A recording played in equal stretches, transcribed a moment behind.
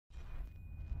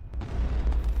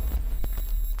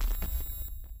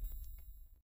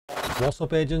What's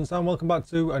up, agents, and welcome back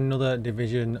to another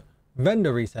Division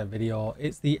vendor reset video.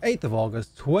 It's the 8th of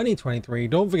August 2023.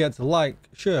 Don't forget to like,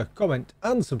 share, comment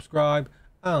and subscribe,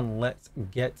 and let's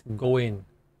get going.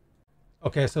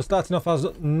 Okay, so starting off as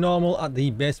normal at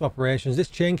the base of operations, this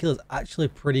chain kill is actually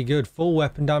pretty good. Full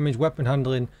weapon damage, weapon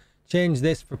handling. Change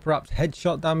this for perhaps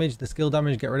headshot damage, the skill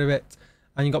damage, get rid of it,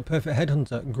 and you got perfect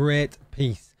headhunter. Great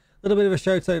piece. A little bit of a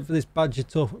shout out for this Badger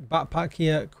Tough backpack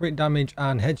here. Crit damage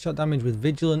and headshot damage with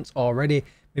vigilance already.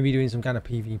 Maybe doing some kind of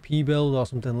PvP build or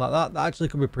something like that. That actually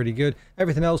could be pretty good.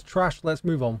 Everything else trash. Let's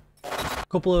move on. A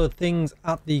couple of things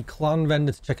at the clan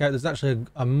vendor to check out. There's actually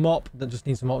a mop that just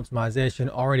needs some optimization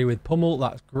already with pummel.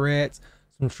 That's great.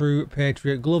 Some True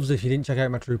Patriot gloves. If you didn't check out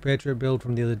my True Patriot build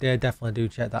from the other day, definitely do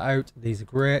check that out. These are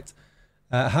great.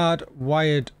 Hard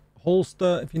wired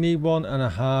holster if you need one, and a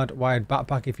hard wired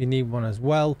backpack if you need one as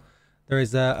well. There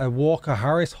is a Walker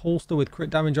Harris holster with crit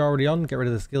damage already on. Get rid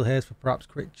of the skill haste for perhaps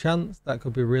crit chance. That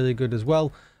could be really good as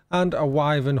well. And a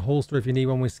Wyvern holster if you need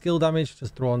one with skill damage.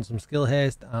 Just throw on some skill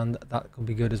haste and that could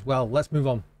be good as well. Let's move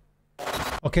on.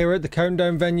 Okay, we're at the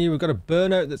countdown venue. We've got a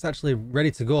burnout that's actually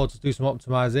ready to go to do some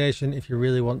optimization if you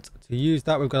really want to use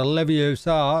that. We've got a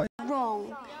Leviosa.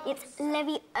 Wrong. It's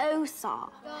Leviosa,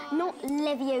 not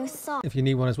Leviosa. If you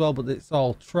need one as well, but it's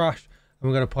all trash.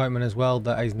 And we've got a appointment as well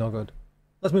that is no good.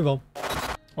 Let's move on.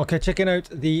 Okay, checking out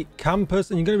the campus,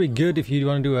 and you're going to be good if you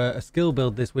want to do a skill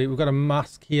build this week. We've got a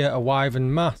mask here, a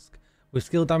Wyvern mask with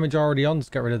skill damage already on.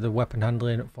 Just get rid of the weapon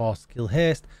handling for skill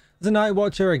haste. There's a Night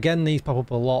Watcher. Again, these pop up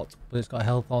a lot, but it's got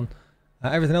health on.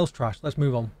 Everything else trash. Let's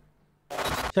move on.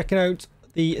 Checking out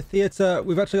the theatre.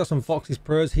 We've actually got some Fox's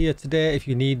Pros here today. If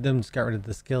you need them, just get rid of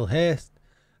the skill haste.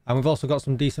 And we've also got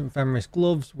some decent Fenris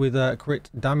gloves with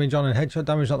crit damage on and headshot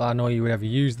damage. Not that I know you would ever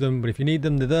use them, but if you need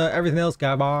them, they're there. Everything else,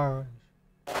 garbage.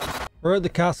 We're at the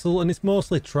castle, and it's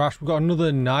mostly trash. We've got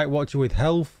another Night Watcher with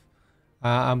health.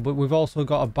 But we've also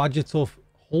got a Badger Tough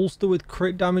holster with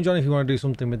crit damage on if you want to do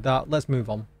something with that. Let's move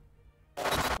on.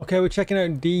 Okay, we're checking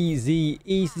out DZ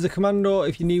East. There's a commando.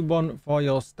 If you need one for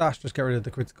your stash, just get rid of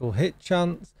the critical hit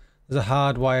chance. There's a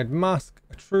hardwired mask,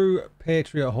 a True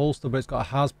Patriot holster, but it's got a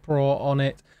Hasbro on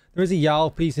it. There is a Jarl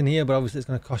piece in here, but obviously it's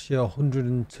going to cost you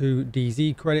 102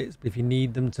 DZ credits. But if you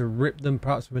need them to rip them,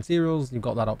 perhaps for materials, you've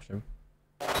got that option.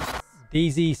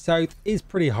 DZ South is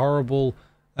pretty horrible.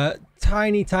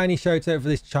 Tiny shout out for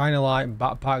this China Light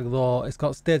backpack though. It's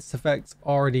got status effects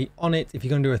already on it. If you're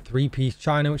going to do a 3-piece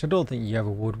China, which I don't think you ever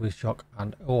would with shock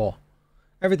and awe.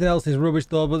 Everything else is rubbish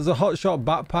though, but there's a hotshot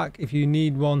backpack if you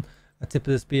need one. A tip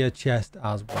of the spear chest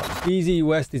as well. DZ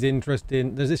West is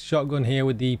interesting. There's this shotgun here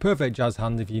with the perfect jazz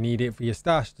hands if you need it for your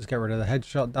stash. Just get rid of the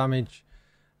headshot damage.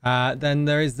 Then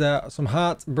there is some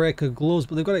Heartbreaker gloves,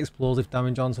 but they've got explosive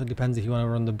damage on, so it depends if you want to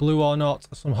run the blue or not.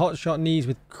 Some hotshot knees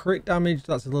with crit damage.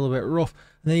 That's a little bit rough.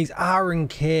 And then these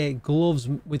R&K gloves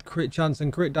with crit chance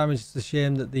and crit damage. It's a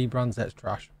shame that the brand set's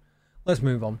trash. Let's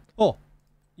move on. Oh,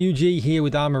 UG here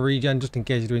with armor regen, just in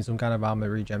case you're doing some kind of armor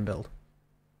regen build.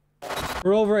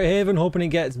 We're over at Haven hoping it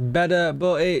gets better,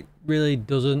 but it really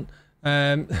doesn't.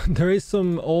 There is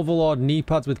some Overlord knee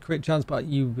pads with crit chance, but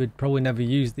you would probably never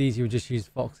use these. You would just use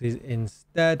Foxes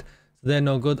instead, so they're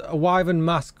no good. A Wyvern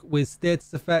mask with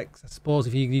status effects. I suppose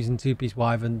if you're using 2-piece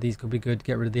Wyvern, these could be good to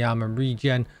get rid of the armor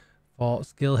regen for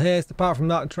skill haste. Apart from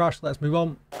that, trash. Let's move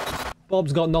on.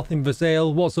 Bob's got nothing for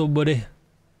sale. What's up, buddy?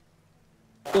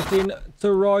 Looking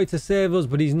to Roy to save us,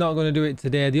 but he's not going to do it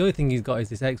today. The only thing he's got is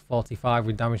this X45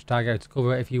 with damage tag out to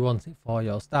cover it if you want it for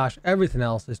your stash. Everything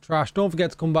else is trash. Don't forget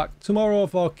to come back tomorrow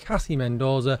for Cassie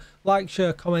Mendoza. Like,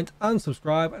 share, comment and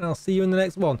subscribe, and I'll see you in the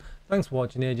next one. Thanks for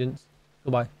watching, agents.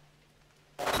 Goodbye.